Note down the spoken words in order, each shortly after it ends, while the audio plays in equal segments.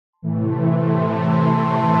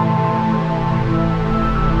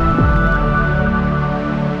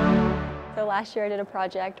last year I did a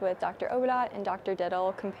project with Dr. Obadot and Dr.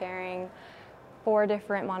 Diddle comparing 4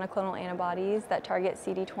 different monoclonal antibodies that target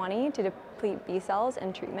CD20 to deplete B cells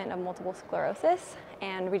in treatment of multiple sclerosis.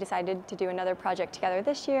 And we decided to do another project together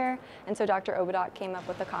this year. And so Dr. Obadot came up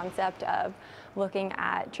with the concept of looking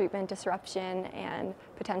at treatment disruption and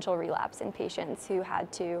potential relapse in patients who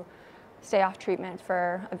had to stay off treatment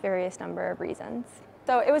for a various number of reasons.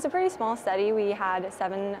 So it was a pretty small study. We had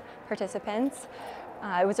 7 participants.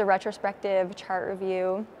 It was a retrospective chart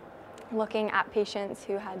review looking at patients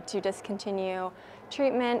who had to discontinue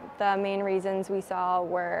treatment. The main reasons we saw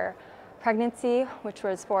were pregnancy, which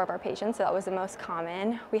was 4 of our patients, so that was the most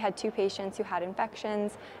common. We had 2 patients who had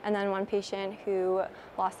infections, and then 1 patient who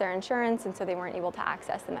lost their insurance, and so they weren't able to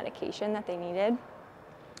access the medication that they needed.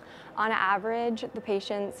 On average, the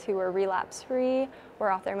patients who were relapse-free were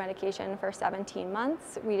off their medication for 17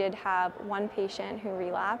 months. We did have 1 patient who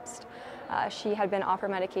relapsed. She had been off her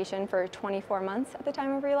medication for 24 months at the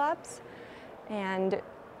time of relapse, and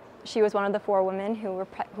she was one of the 4 women who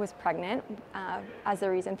was pregnant as the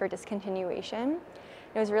reason for discontinuation.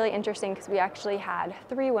 It was really interesting because we actually had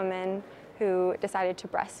 3 women who decided to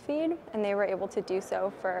breastfeed, and they were able to do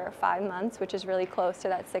so for 5 months, which is really close to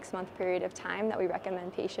that 6-month period of time that we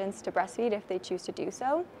recommend patients to breastfeed if they choose to do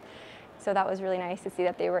so. So that was really nice to see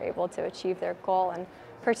that they were able to achieve their goal, and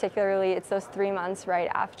particularly it's those 3 months right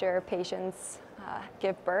after patients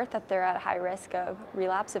give birth that they're at high risk of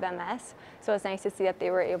relapse of MS. So it's nice to see that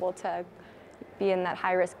they were able to be in that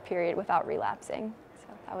high risk period without relapsing. So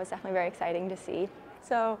that was definitely very exciting to see.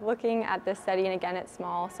 So looking at this study, and again it's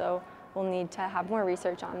small, so we'll need to have more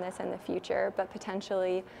research on this in the future, but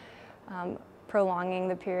potentially prolonging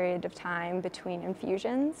the period of time between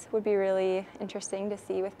infusions would be really interesting to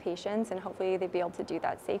see with patients, and hopefully they'd be able to do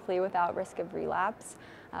that safely without risk of relapse.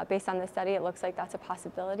 Based on this study, it looks like that's a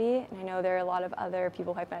possibility, and I know there are a lot of other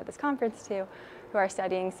people who I've met at this conference too who are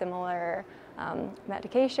studying similar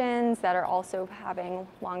medications that are also having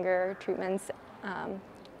longer treatments,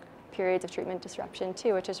 periods of treatment disruption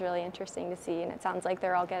too, which is really interesting to see, and it sounds like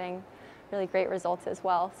they're all getting really great results as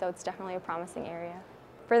well, so it's definitely a promising area.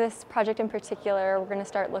 For this project in particular, we're going to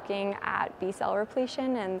start looking at B cell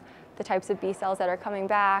repletion and the types of B cells that are coming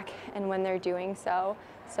back and when they're doing so.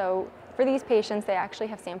 So for these patients, they actually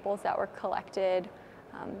have samples that were collected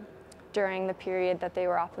during the period that they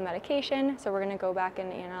were off the medication. So we're going to go back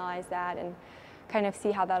and analyze that and kind of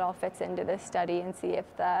see how that all fits into this study and see if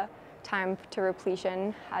the time to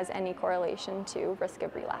repletion has any correlation to risk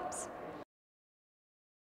of relapse.